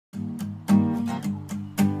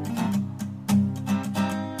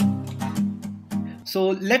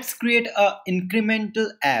So let's create a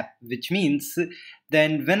incremental app, which means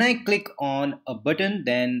then when I click on a button,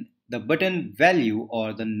 then the button value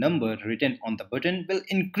or the number written on the button will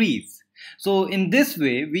increase. So in this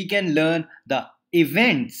way, we can learn the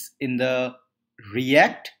events in the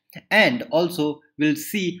React, and also we'll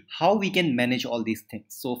see how we can manage all these things.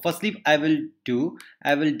 So firstly, I will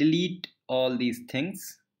delete all these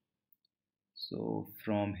things. So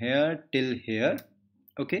from here till here,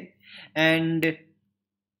 okay, and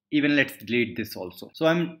even let's delete this also. So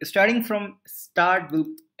I'm starting from start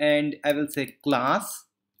and I will say class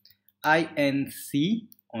inc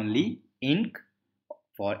only inc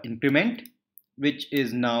for increment, which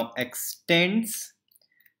is now extends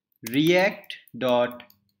react dot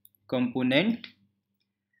component.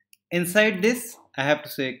 Inside this I have to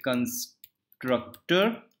say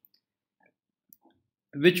constructor,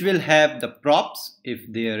 which will have the props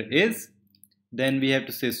if there is. Then we have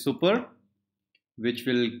to say super, which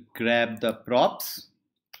will grab the props.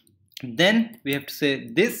 Then we have to say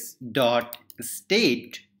this dot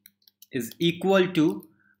state is equal to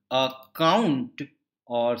a count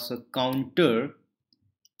or so counter,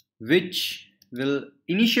 which will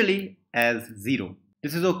initially as 0.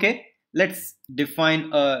 This is okay. Let's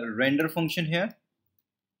define a render function here.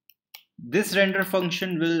 This render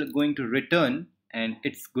function will going to return, and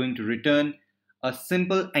it's going to return a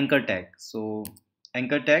simple anchor tag. So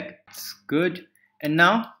anchor tag, it's good. And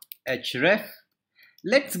now href,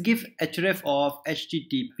 let's give href of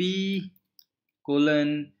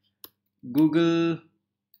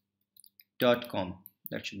http://google.com.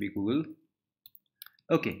 That should be Google.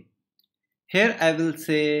 Okay, here I will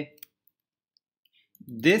say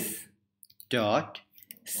this dot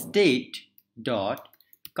state dot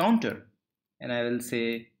counter, and I will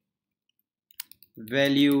say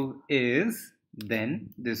value is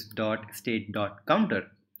then this dot state dot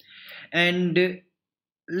counter. And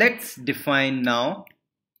let's define now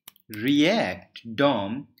react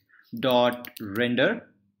dom dot render,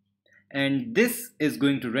 and this is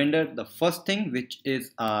going to render the first thing, which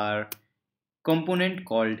is our component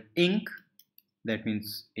called inc, that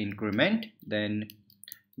means increment. Then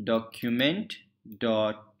document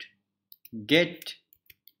dot get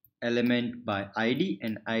element by id,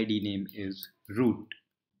 and id name is root.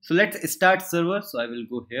 So let's start server. So I will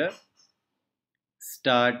go here,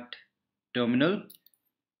 start terminal,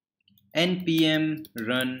 npm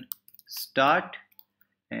run start,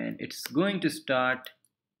 and it's going to start.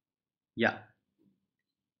 Yeah,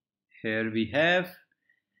 here we have,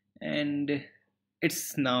 and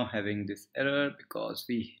it's now having this error because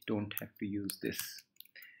we don't have to use this.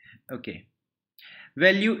 Okay,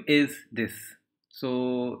 value is this.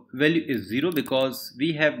 So value is 0 because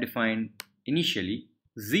we have defined initially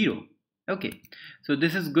 0. Okay, so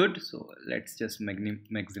this is good. So let's just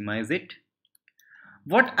maximize it.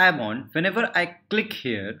 What I want, whenever I click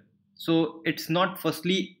here, so it's not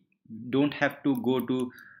firstly don't have to go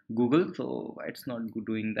to Google, so it's not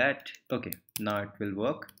doing that. Okay, now it will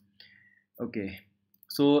work. Okay,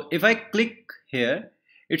 so if I click here,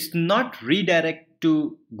 it's not redirect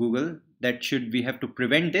to Google. That should, we have to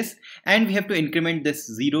prevent this, and we have to increment this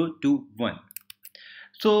 0 to 1.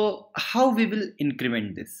 So how we will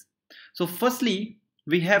increment this? So firstly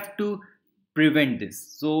we have to prevent this.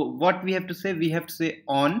 So what we have to say? We have to say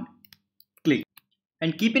on click,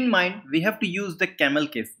 and keep in mind we have to use the camel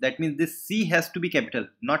case. That means this C has to be capital,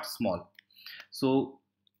 not small. So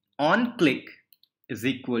on click is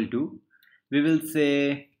equal to, we will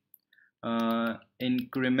say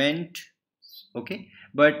increment. Okay,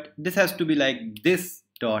 but this has to be like this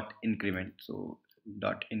dot increment. So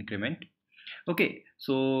dot increment. Okay,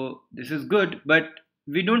 so this is good, but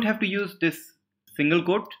we don't have to use this single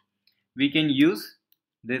quote. We can use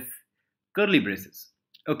this curly braces.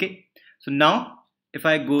 Okay, so now if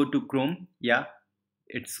I go to Chrome, yeah,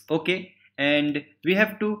 it's okay, and we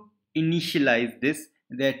have to initialize this.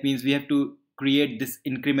 That means we have to create this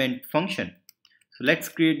increment function. So let's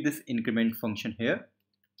create this increment function here,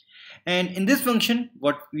 and in this function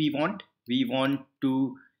what we want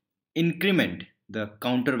to increment the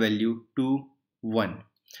counter value to 1.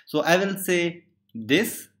 So I will say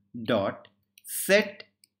this dot set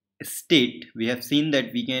state. We have seen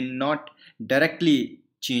that we cannot directly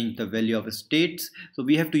change the value of states, so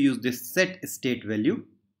we have to use this set state value.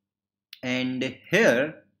 And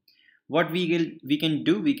here what we can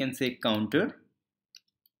do, we can say counter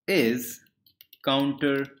is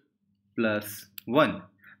counter plus 1.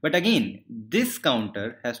 But again, this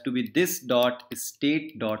counter has to be this dot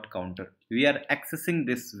state dot counter. We are accessing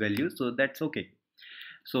this value, so that's okay.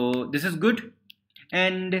 So this is good,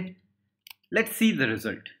 and let's see the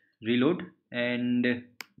result. Reload, and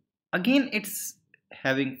again it's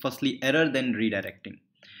having firstly error then redirecting.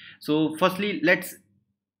 So firstly let's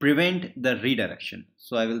prevent the redirection.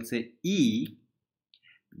 So I will say E,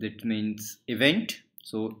 that means event.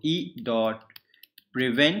 So E dot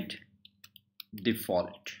prevent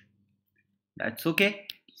default. That's okay.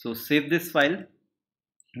 So save this file,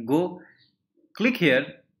 go click here.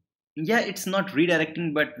 Yeah, it's not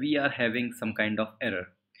redirecting, but we are having some kind of error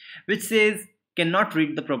which says cannot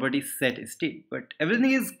read the property set state, but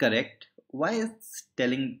everything is correct. Why is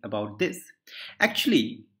telling about this?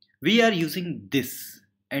 Actually, we are using this,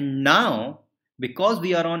 and now because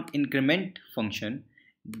we are on increment function,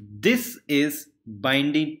 this is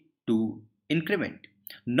binding to increment,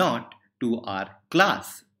 not to our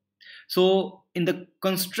class. So in the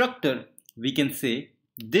constructor we can say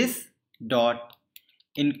this dot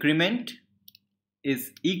increment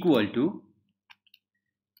is equal to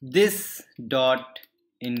this dot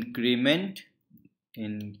increment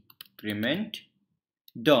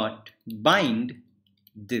dot bind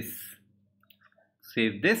this.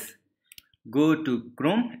 Save this, go to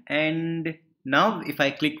Chrome, and now if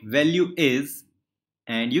I click value is,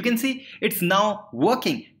 and you can see it's now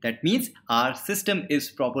working. That means our system is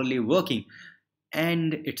properly working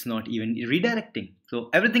and it's not even redirecting. So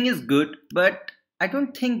everything is good, but I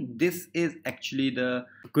don't think this is actually the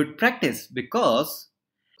good practice, because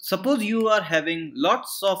suppose you are having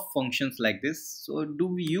lots of functions like this, so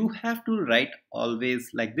do you have to write always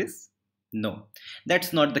like this? No,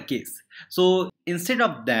 that's not the case. So instead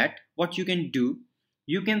of that, what you can do,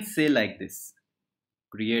 you can say like this,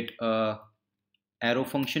 create a arrow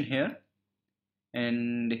function here,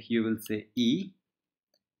 and you will say E,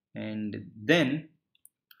 and then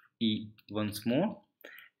E once more,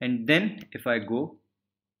 and then if I go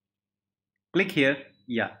click here,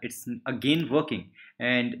 yeah, it's again working.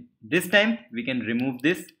 And this time we can remove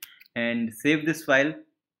this and save this file.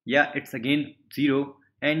 Yeah, it's again 0,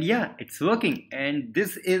 and yeah, it's working, and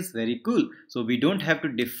this is very cool. So we don't have to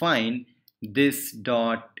define this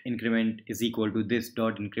dot increment is equal to this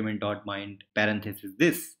dot increment dot bind parenthesis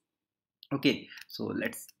this. Okay, so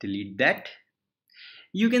let's delete that.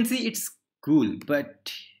 You can see it's cool,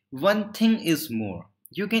 but one thing is more.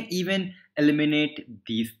 You can even eliminate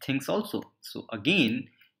these things also. So again,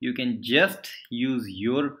 you can just use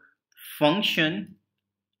your function.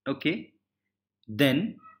 Okay,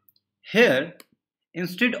 then here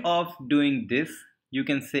instead of doing this, you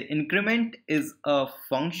can say increment is a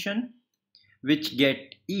function which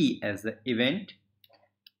get E as the event.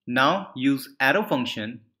 Now use arrow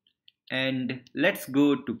function, and let's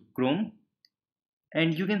go to Chrome,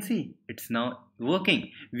 and you can see it's now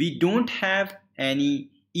working. We don't have any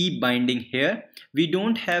E binding here, we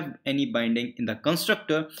don't have any binding in the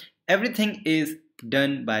constructor. Everything is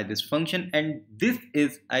done by this function, and this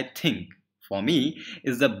is, I think, for me,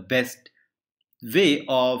 is the best way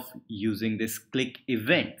of using this click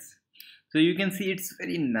events. So you can see it's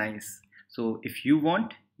very nice. So if you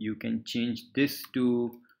want, you can change this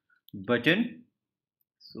to button.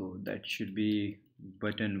 So that should be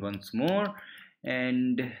button once more,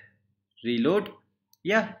 and reload.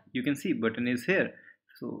 Yeah, you can see button is here.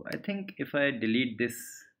 So I think if I delete this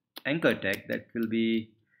anchor tag, that will be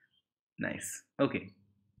nice. Okay,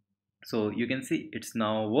 so you can see it's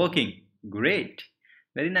now working. Great,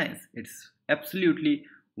 very nice. It's absolutely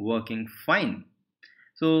working fine.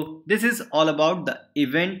 So this is all about the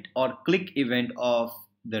event or click event of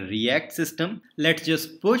the React system. Let's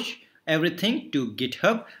just push everything to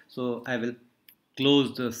GitHub. So I will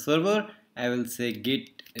close the server. I will say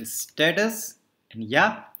git status, and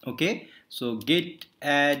yeah, okay. So git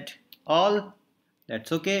add all,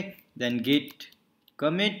 that's okay. Then git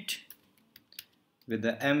commit with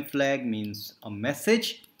the M flag means a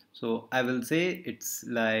message. So I will say it's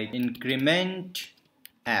like increment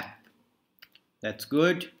app. That's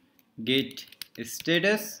good. Git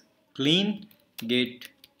status clean, git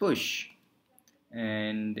push,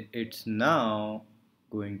 and it's now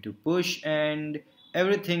going to push, and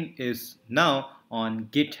everything is now on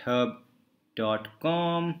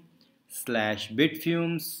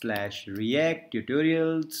github.com/bitfumes/react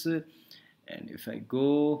tutorials. And if I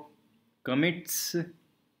go commits,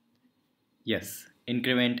 yes,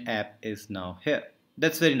 increment app is now here.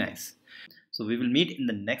 That's very nice. So we will meet in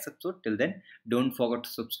the next episode. Till then, don't forget to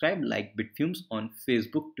subscribe, like Bitfumes on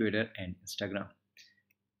Facebook, Twitter and Instagram.